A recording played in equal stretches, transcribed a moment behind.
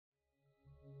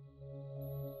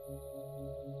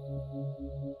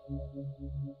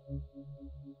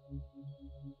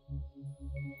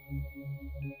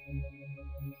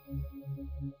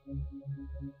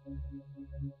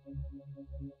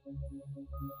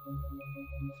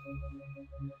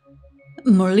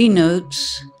Murli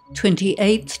Notes,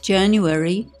 28th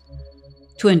January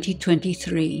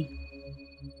 2023.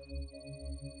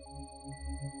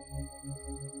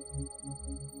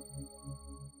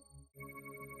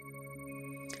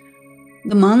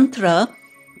 The mantra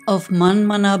of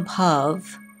Manmana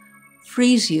Bhav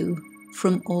frees you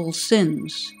from all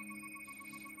sins.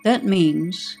 That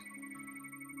means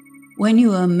when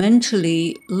you are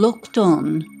mentally locked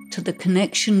on to the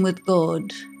connection with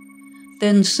God,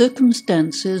 then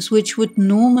circumstances which would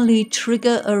normally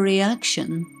trigger a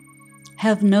reaction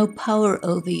have no power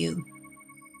over you.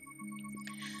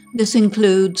 This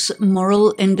includes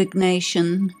moral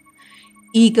indignation,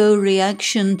 ego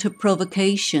reaction to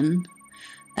provocation,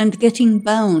 and getting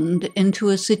bound into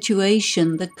a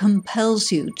situation that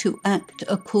compels you to act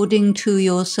according to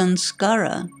your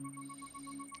sanskara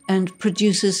and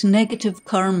produces negative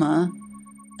karma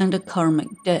and a karmic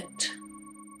debt.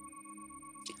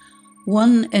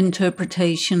 One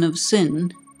interpretation of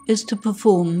sin is to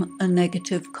perform a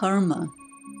negative karma,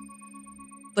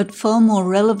 but far more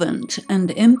relevant and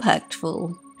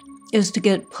impactful is to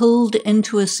get pulled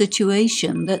into a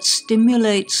situation that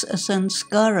stimulates a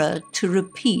sanskara to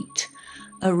repeat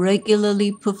a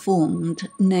regularly performed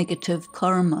negative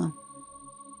karma.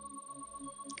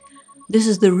 This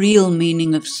is the real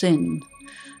meaning of sin,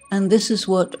 and this is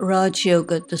what Raj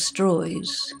Yoga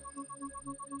destroys.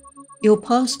 Your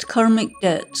past karmic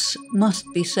debts must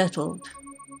be settled.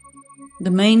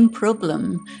 The main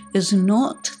problem is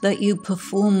not that you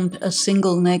performed a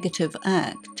single negative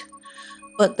act,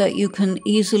 but that you can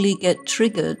easily get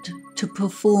triggered to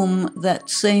perform that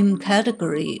same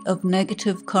category of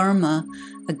negative karma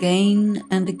again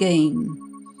and again,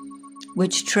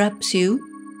 which traps you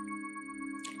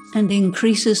and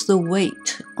increases the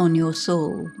weight on your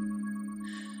soul.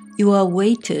 You are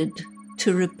weighted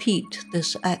to repeat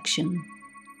this action.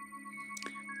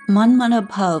 Manmana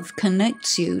Bhav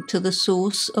connects you to the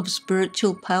source of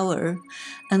spiritual power,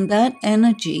 and that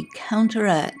energy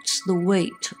counteracts the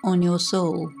weight on your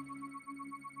soul.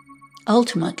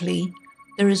 Ultimately,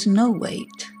 there is no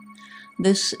weight.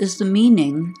 This is the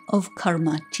meaning of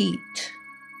karmatit,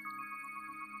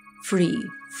 free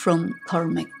from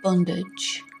karmic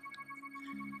bondage.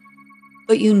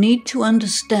 But you need to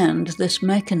understand this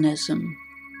mechanism.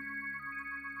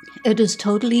 It is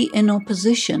totally in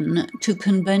opposition to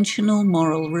conventional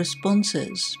moral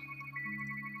responses.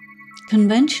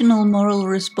 Conventional moral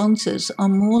responses are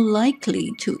more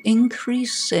likely to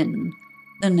increase sin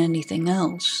than anything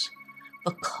else,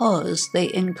 because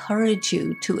they encourage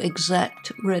you to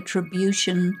exact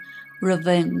retribution,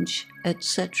 revenge,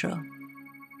 etc.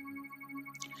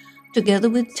 Together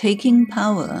with taking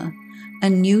power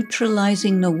and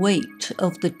neutralizing the weight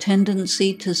of the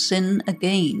tendency to sin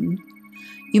again,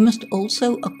 you must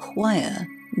also acquire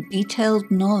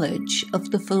detailed knowledge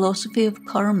of the philosophy of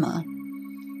karma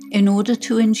in order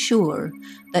to ensure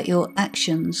that your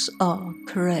actions are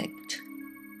correct.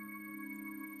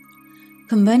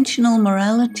 Conventional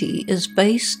morality is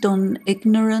based on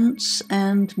ignorance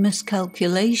and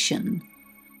miscalculation,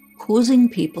 causing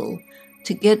people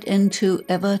to get into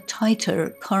ever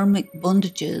tighter karmic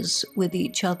bondages with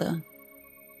each other.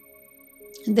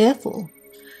 Therefore,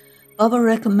 Baba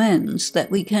recommends that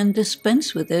we can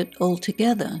dispense with it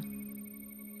altogether.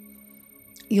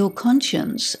 Your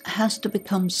conscience has to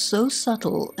become so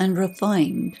subtle and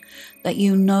refined that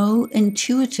you know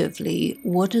intuitively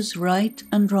what is right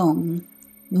and wrong,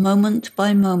 moment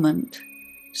by moment,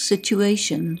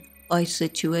 situation by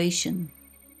situation.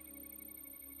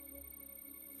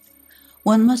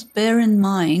 One must bear in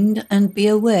mind and be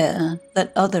aware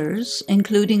that others,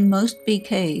 including most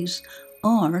BKs,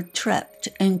 are trapped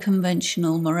in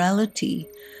conventional morality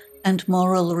and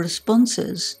moral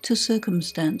responses to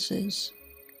circumstances.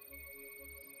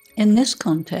 In this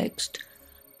context,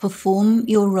 perform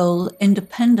your role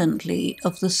independently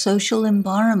of the social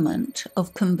environment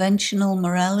of conventional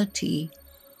morality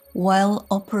while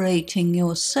operating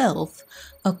yourself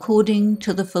according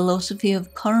to the philosophy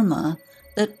of karma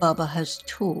that Baba has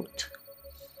taught.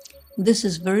 This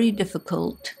is very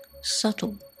difficult,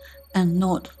 subtle, and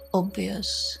not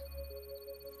obvious.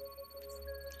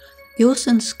 Your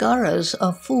sanskaras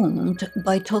are formed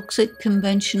by toxic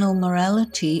conventional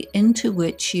morality into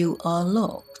which you are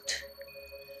locked.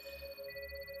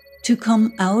 To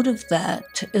come out of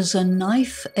that is a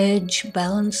knife-edge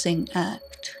balancing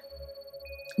act.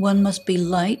 One must be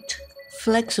light,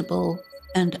 flexible,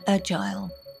 and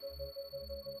agile.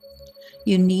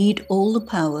 You need all the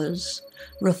powers,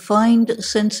 refined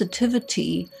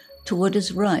sensitivity to what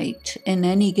is right in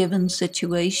any given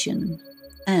situation,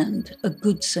 and a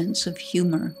good sense of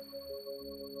humor.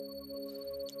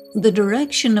 The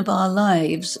direction of our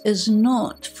lives is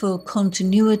not for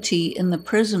continuity in the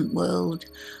present world,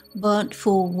 but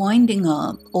for winding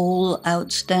up all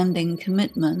outstanding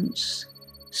commitments,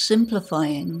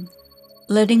 simplifying,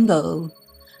 letting go,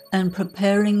 and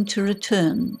preparing to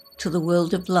return to the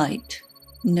world of light,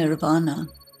 nirvana.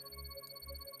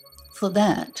 For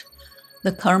that,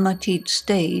 the Karmatit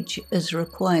stage is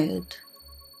required.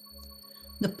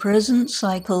 The present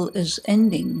cycle is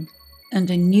ending, and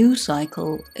a new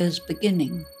cycle is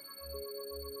beginning.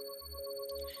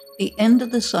 The end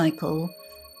of the cycle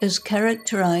is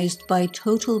characterized by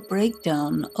total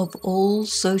breakdown of all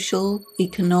social,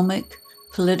 economic,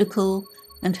 political,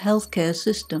 and healthcare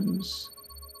systems.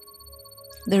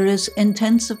 There is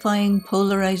intensifying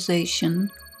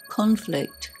polarization,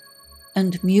 conflict,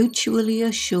 and mutually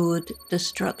assured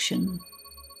destruction.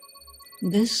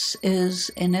 This is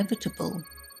inevitable.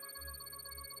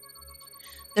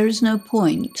 There is no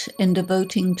point in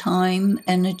devoting time,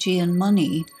 energy, and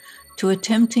money to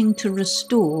attempting to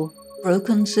restore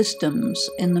broken systems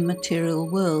in the material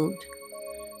world.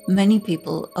 Many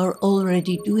people are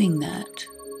already doing that.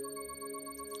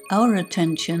 Our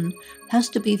attention has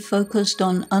to be focused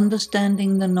on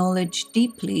understanding the knowledge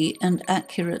deeply and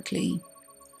accurately,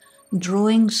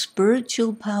 drawing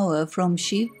spiritual power from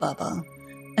Shiv Baba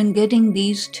and getting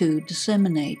these two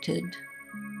disseminated.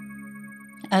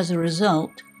 As a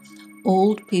result,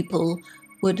 old people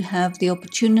would have the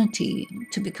opportunity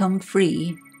to become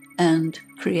free and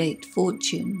create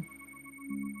fortune.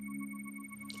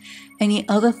 Any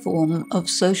other form of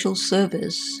social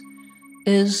service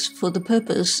is for the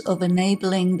purpose of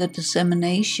enabling the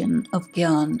dissemination of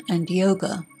Gyan and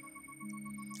Yoga.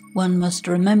 One must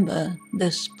remember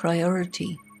this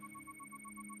priority.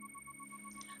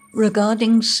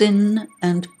 Regarding sin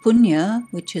and punya,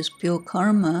 which is pure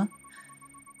karma,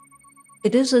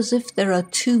 it is as if there are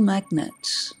two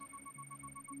magnets.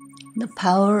 The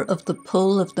power of the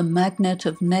pull of the magnet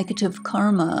of negative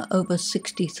karma over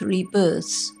 63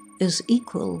 births is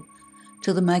equal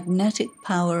to the magnetic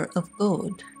power of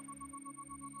God.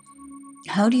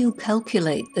 How do you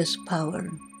calculate this power?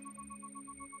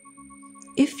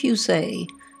 If you say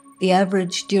the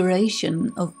average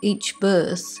duration of each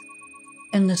birth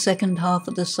in the second half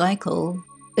of the cycle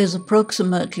is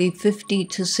approximately 50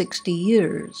 to 60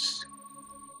 years,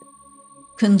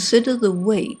 consider the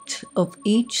weight of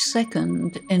each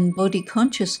second in body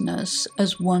consciousness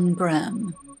as 1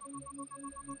 gram.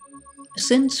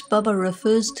 Since Baba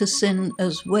refers to sin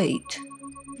as weight,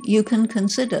 you can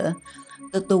consider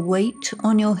that the weight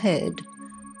on your head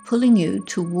pulling you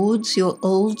towards your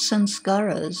old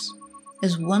sanskaras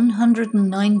is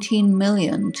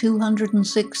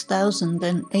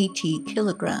 119,206,080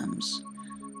 kilograms.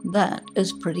 That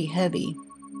is pretty heavy.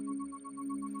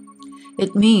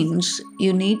 It means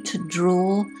you need to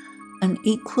draw an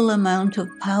equal amount of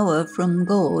power from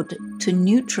God to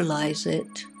neutralize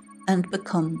it and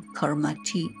become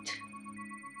karmatit.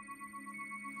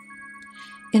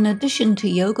 In addition to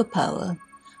yoga power,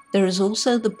 there is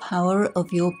also the power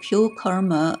of your pure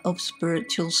karma of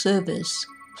spiritual service,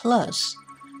 plus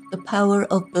the power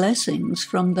of blessings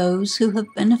from those who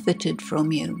have benefited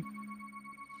from you.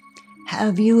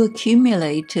 Have you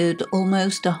accumulated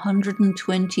almost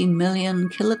 120 million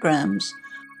kilograms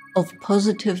of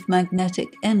positive magnetic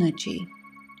energy?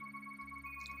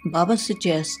 Baba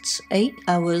suggests 8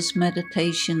 hours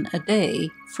meditation a day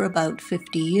for about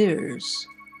 50 years.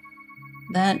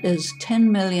 That is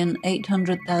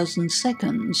 10,800,000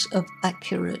 seconds of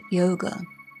accurate yoga.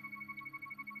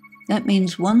 That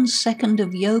means 1 second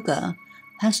of yoga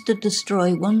has to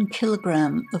destroy 1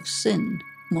 kilogram of sin,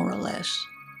 more or less.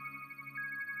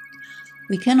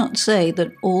 We cannot say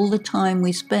that all the time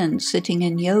we spend sitting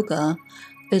in yoga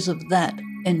is of that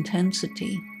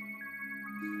intensity.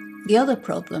 The other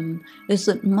problem is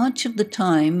that much of the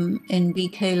time in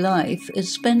BK life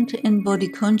is spent in body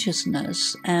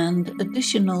consciousness and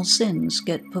additional sins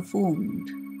get performed.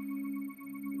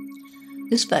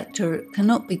 This factor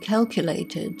cannot be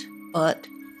calculated, but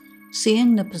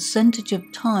seeing the percentage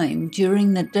of time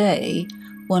during the day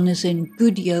one is in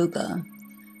good yoga,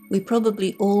 we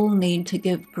probably all need to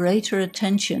give greater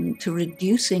attention to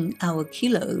reducing our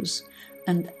kilos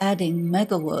and adding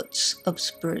megawatts of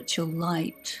spiritual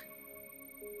light.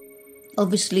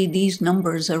 Obviously, these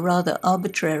numbers are rather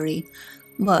arbitrary,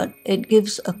 but it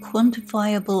gives a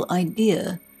quantifiable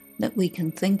idea that we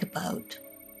can think about.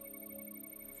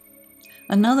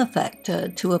 Another factor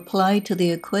to apply to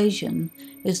the equation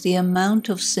is the amount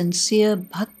of sincere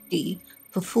bhakti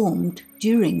performed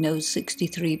during those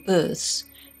 63 births,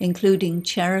 including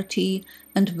charity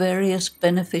and various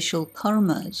beneficial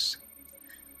karmas.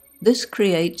 This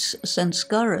creates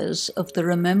sanskaras of the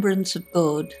remembrance of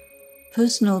God,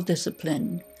 personal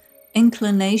discipline,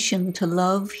 inclination to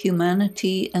love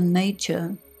humanity and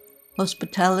nature,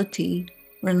 hospitality,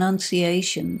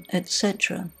 renunciation,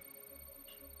 etc.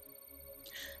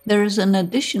 There is an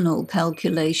additional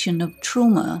calculation of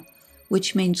trauma,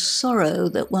 which means sorrow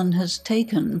that one has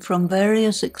taken from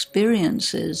various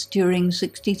experiences during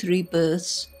 63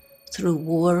 births through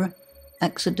war,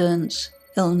 accidents,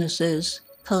 illnesses,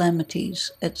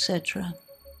 calamities, etc.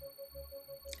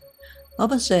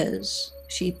 Baba says,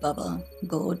 Shiv Baba,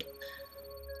 God,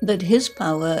 that his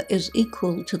power is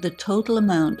equal to the total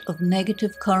amount of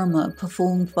negative karma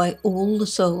performed by all the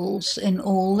souls in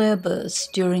all their births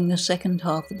during the second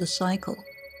half of the cycle.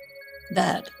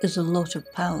 That is a lot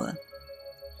of power.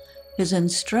 His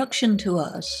instruction to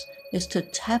us is to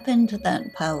tap into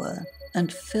that power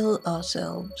and fill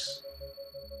ourselves.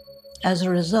 As a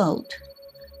result,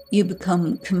 you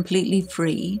become completely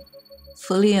free,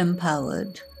 fully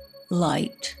empowered,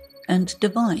 light, and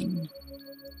divine.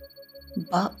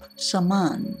 Bap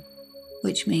Saman,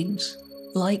 which means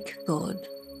like God.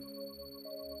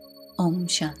 Om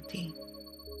Shanti.